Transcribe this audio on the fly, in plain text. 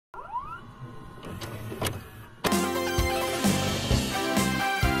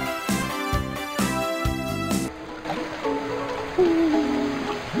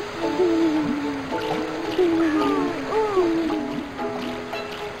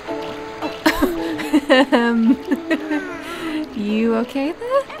You okay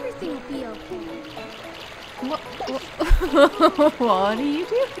there? Everything will be okay. What are you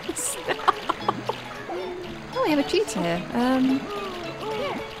doing? Oh, we have a cheetah here.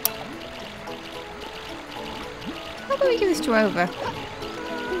 How about we give this to Over?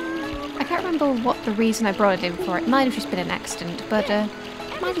 I can't remember what the reason I brought it in for. It might have just been an accident, but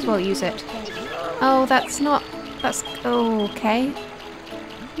might as well use it. Oh, that's okay.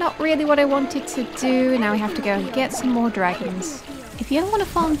 Not really what I wanted to do. Now we have to go and get some more dragons. If you ever want to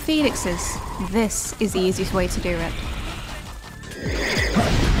farm phoenixes, this is the easiest way to do it.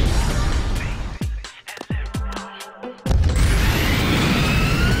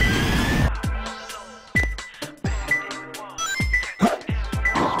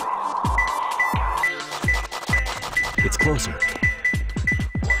 It's closer.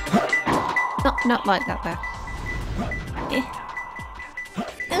 Not like that though.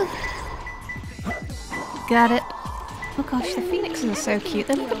 Got it. Oh gosh, the phoenixes are so cute.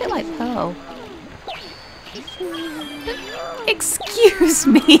 They look a bit like Pearl. Excuse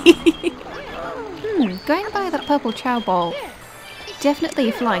me! Going by that purple Chao ball. Definitely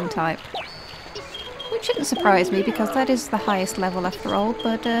a flying type. Which shouldn't surprise me because that is the highest level after all,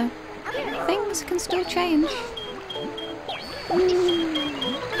 but things can still change.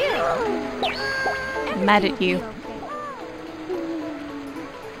 I'm mad at you.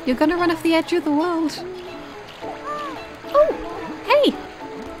 You're gonna run off the edge of the world. Oh, hey!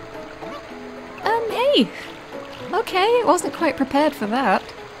 Hey! Okay, I wasn't quite prepared for that.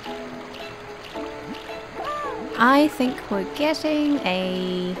 I think we're getting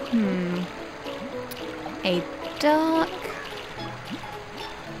a dark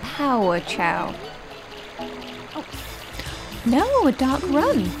power Chao. No, a dark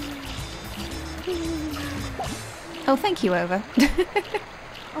run. Oh, thank you, Over.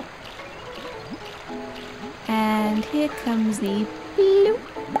 And here comes the blue.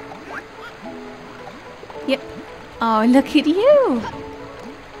 Yep. Oh, look at you.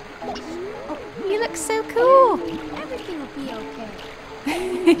 You look so cool. Everything will be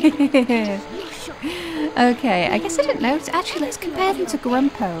okay. Okay, I guess I didn't notice. Actually, let's compare them to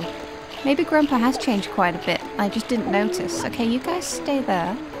Grumpo. Maybe Grumpo has changed quite a bit. I just didn't notice. Okay, you guys stay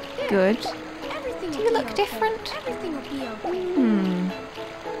there. Good. Do you look different? Everything will be okay.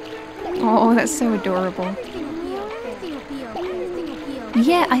 Oh, that's so adorable. Everything will be okay. Everything will be okay. Everything will be okay.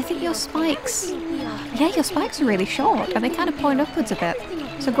 Yeah, I think your spikes... Yeah, your spikes are really short and they kind of point upwards a bit.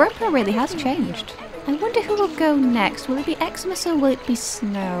 So Grumpo really has changed. I wonder who will go next. Will it be Xmas or will it be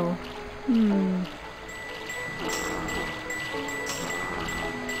Snow?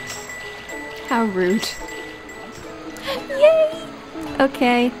 How rude. Yay!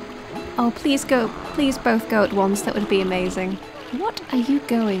 Okay. Oh, please go. Please both go at once. That would be amazing. What are you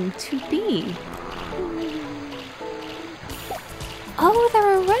going to be? Oh,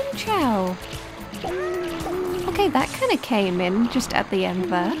 they're a run Chao. Okay, that kind of came in just at the end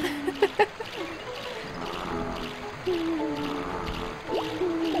there.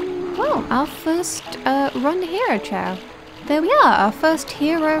 Well, our first run hero Chao. There we are, our first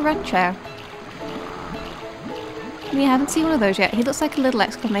hero run Chao. We haven't seen one of those yet. He looks like a little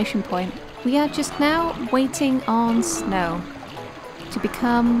exclamation point. We are just now waiting on Snow to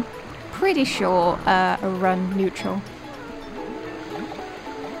become, pretty sure, a run neutral.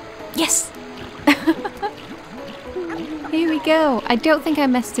 Yes! Here we go. I don't think I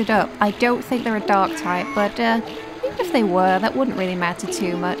messed it up. I don't think they're a dark type, but even if they were, that wouldn't really matter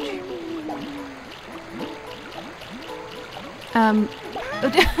too much.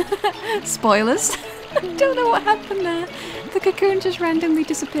 Spoilers. I don't know what happened there. The cocoon just randomly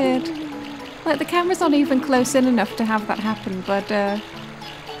disappeared. Like, the camera's not even close in enough to have that happen, but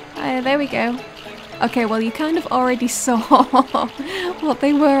there we go. Okay, well, you kind of already saw what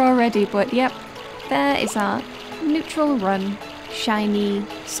they were already, but yep, there is our neutral run, shiny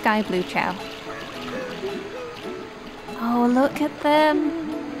sky blue Chao. Oh, look at them!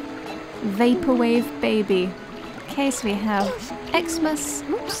 Vaporwave baby. Okay, so we have Xmas,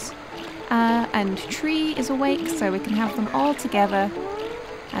 oops, and Tree is awake, so we can have them all together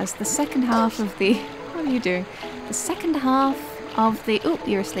as the second half of the... What are you doing? The second half of the... Oop,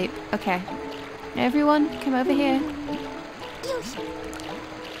 you're asleep. Okay. Everyone, come over here.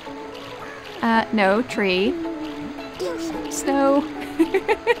 No, Tree. Snow.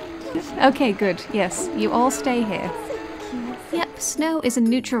 Okay, good. Yes, you all stay here. Yep, Snow is a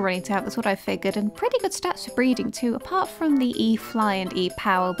neutral running type, that's what I figured, and pretty good stats for breeding too, apart from the E-Fly and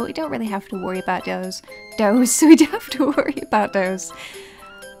E-Power, but we don't really have to worry about those. So we don't have to worry about those.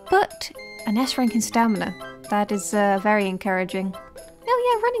 But an S rank in stamina, that is very encouraging. Oh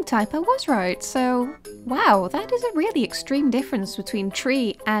Oh yeah, running type, I was right. So, wow, that is a really extreme difference between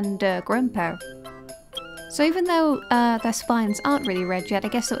Tree and Grumpo. So even though their spines aren't really red yet, I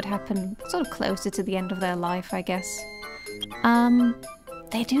guess it would happen sort of closer to the end of their life, I guess.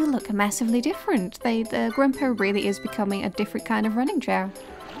 They do look massively different. The Grumpo really is becoming a different kind of running Chao.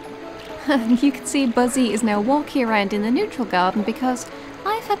 You can see Buzzy is now walking around in the neutral garden because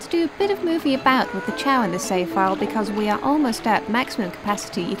I've had to do a bit of moving about with the Chao in the save file because we are almost at maximum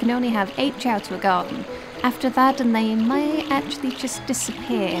capacity. You can only have 8 Chao to a garden. After that, and they might actually just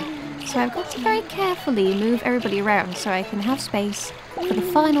disappear. So I've got to very carefully move everybody around so I can have space for the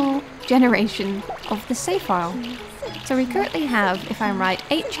final generation of the save file. So we currently have, if I'm right,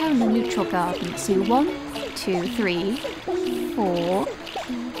 8 Chao in the neutral garden. So 1, 2, 3, 4,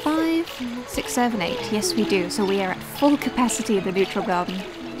 5, 6, 7, 8. Yes, we do. So we are at full capacity in the neutral garden.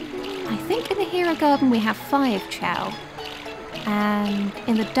 I think in the hero garden we have 5 Chao. And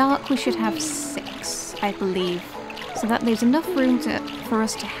in the dark we should have 6, I believe. So that leaves enough room for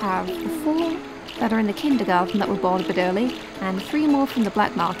us to have the 4 that are in the kindergarten that were born a bit early, and 3 more from the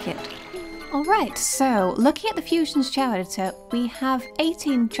black market. Alright, so looking at the Fusion's Chao editor, we have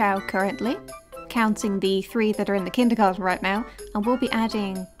 18 Chao currently, counting the 3 that are in the kindergarten right now, and we'll be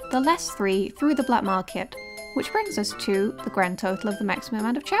adding the last 3 through the black market, which brings us to the grand total of the maximum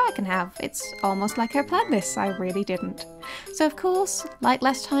amount of Chao I can have. It's almost like I planned this, I really didn't. So of course, like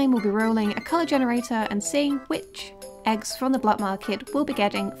last time, we'll be rolling a colour generator and seeing which eggs from the black market we'll be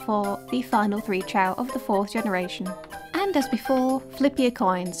getting for the final 3 Chao of the 4th generation. And as before, flip your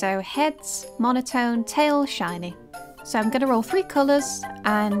coin, so heads, monotone, tail, shiny. So I'm going to roll 3 colours,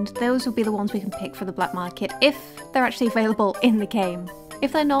 and those will be the ones we can pick for the black market if they're actually available in the game.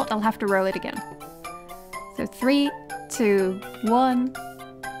 If they're not, I'll have to roll it again. So 3, 2, 1.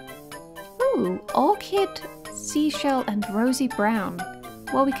 Ooh, orchid, seashell, and rosy brown.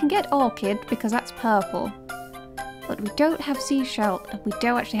 Well, we can get orchid because that's purple. But we don't have seashell and we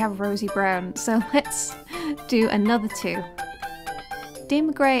don't actually have rosy brown, so let's do another 2.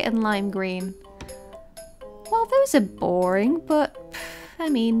 Dim grey and lime green. Well, those are boring, but I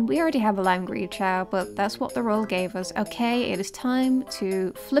mean, we already have a lime green Chao, but that's what the roll gave us. Okay, it is time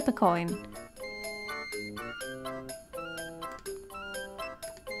to flip a coin.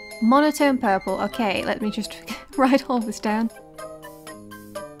 Monotone purple. Okay, let me just write all this down.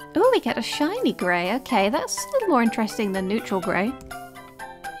 Oh, we get a shiny grey. Okay, that's a little more interesting than neutral grey.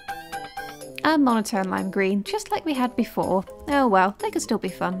 And monotone lime green, just like we had before. Oh well, they could still be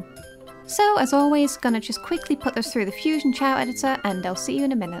fun. So, as always, gonna just quickly put this through the Fusion Chao editor, and I'll see you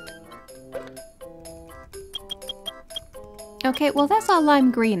in a minute. Okay, well that's our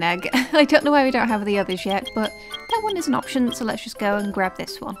lime green egg. I don't know why we don't have the others yet, but that one is an option, so let's just go and grab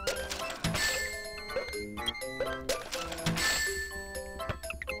this one.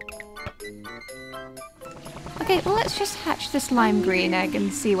 Okay, well let's just hatch this lime green egg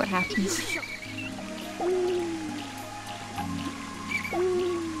and see what happens.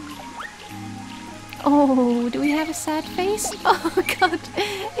 Oh, do we have a sad face? Oh god,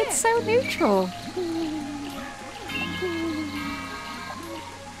 it's so neutral.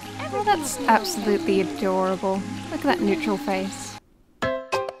 Oh, that's absolutely adorable. Look at that neutral face.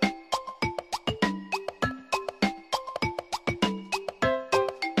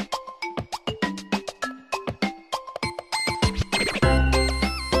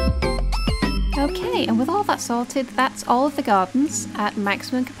 Okay, and with all that sorted, that's all of the gardens at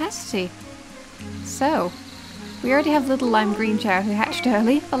maximum capacity. So, we already have little lime green Chao who hatched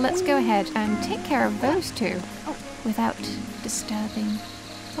early, but let's go ahead and take care of those 2 without disturbing.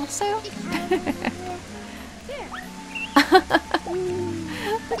 Also,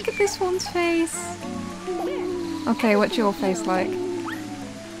 look at this one's face. Okay, what's your face like?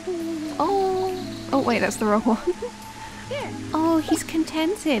 Oh wait, that's the wrong one. Oh, he's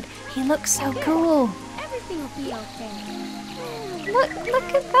contented. He looks so cool. Everything will be okay.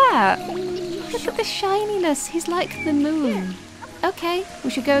 Look at that. Look at the shininess. He's like the moon. Okay, we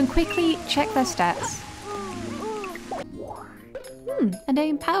should go and quickly check their stats. And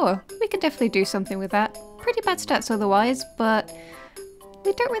aim power. We can definitely do something with that. Pretty bad stats otherwise, but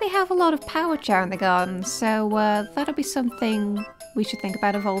we don't really have a lot of power Chao in the garden, so that'll be something we should think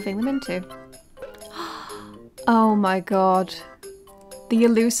about evolving them into. Oh my god. The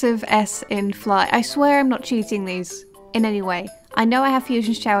elusive S in fly. I swear I'm not cheating these in any way. I know I have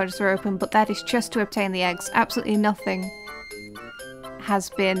Fusion's Chao editor open, but that is just to obtain the eggs. Absolutely nothing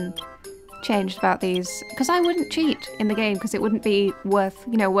has been changed about these, because I wouldn't cheat in the game because it wouldn't be worth,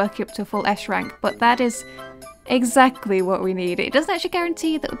 you know, working up to a full S rank, but that is exactly what we need. It doesn't actually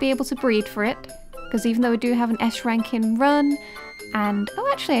guarantee that we'll be able to breed for it, because even though we do have an S rank in run, and oh,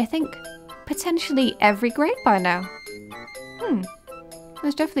 actually, I think potentially every grade by now.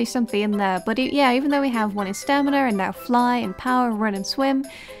 There's definitely something in there, but yeah, even though we have one in stamina and now fly and power, run and swim,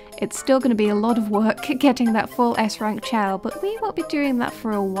 it's still going to be a lot of work getting that full S rank Chao, but we won't be doing that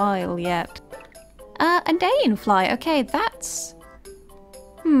for a while yet. A day in fly, okay, that's...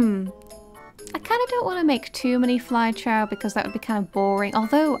 I kind of don't want to make too many fly Chao because that would be kind of boring,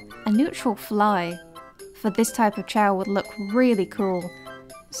 although a neutral fly for this type of Chao would look really cool.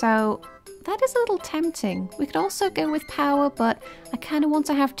 So that is a little tempting. We could also go with power, but I kind of want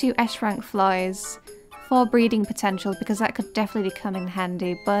to have 2 S rank flies for breeding potential because that could definitely come in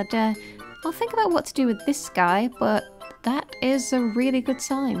handy, but I'll think about what to do with this guy, but that is a really good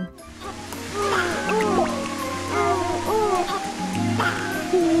sign.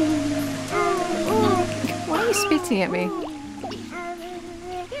 Why are you spitting at me?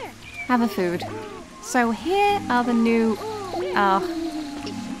 Have a food. So here are the new...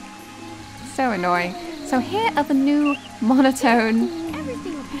 so annoying. So here are the new monotone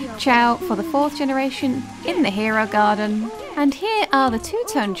Chao for the 4th generation in the Hero Garden. And here are the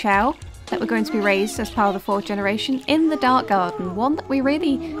 2-tone Chao that we're going to be raised as part of the 4th generation in the Dark Garden. One that we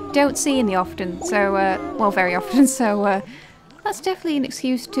really don't see in the often, so, well, very often, so that's definitely an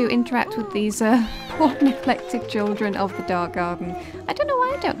excuse to interact with these poor neglected children of the Dark Garden. I don't know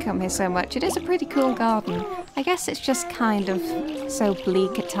why I don't come here so much. It is a pretty cool garden. I guess it's just kind of so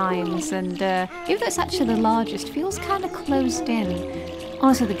bleak at times, and even though it's actually the largest, it feels kind of closed in.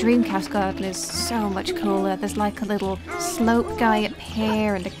 Honestly, the Dreamcast garden is so much cooler. There's like a little slope guy up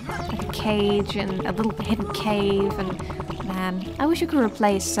here, and like a cage, and a little hidden cave, and man, I wish you could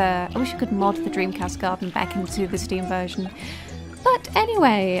replace, I wish you could mod the Dreamcast garden back into the Steam version. But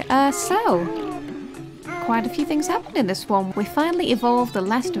anyway, so, quite a few things happened in this one. We finally evolved the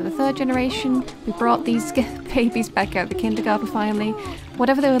last of the 3rd generation. We brought these babies back out of the kindergarten finally.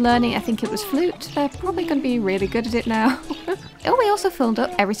 Whatever they were learning, I think it was flute. They're probably going to be really good at it now. Oh, we also filled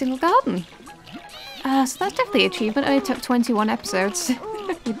up every single garden. So that's definitely an achievement. It only took 21 episodes.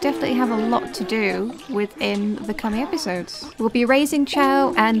 We definitely have a lot to do within the coming episodes. We'll be raising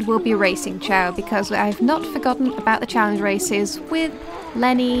Chao and we'll be racing Chao because I've not forgotten about the challenge races with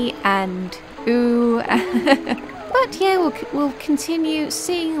Lenny and Ooh. But yeah, we'll continue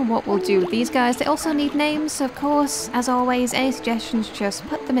seeing what we'll do with these guys. They also need names, so of course, as always, any suggestions, just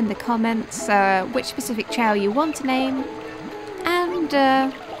put them in the comments, which specific Chao you want to name. And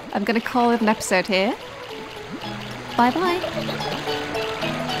I'm going to call it an episode here. Bye bye.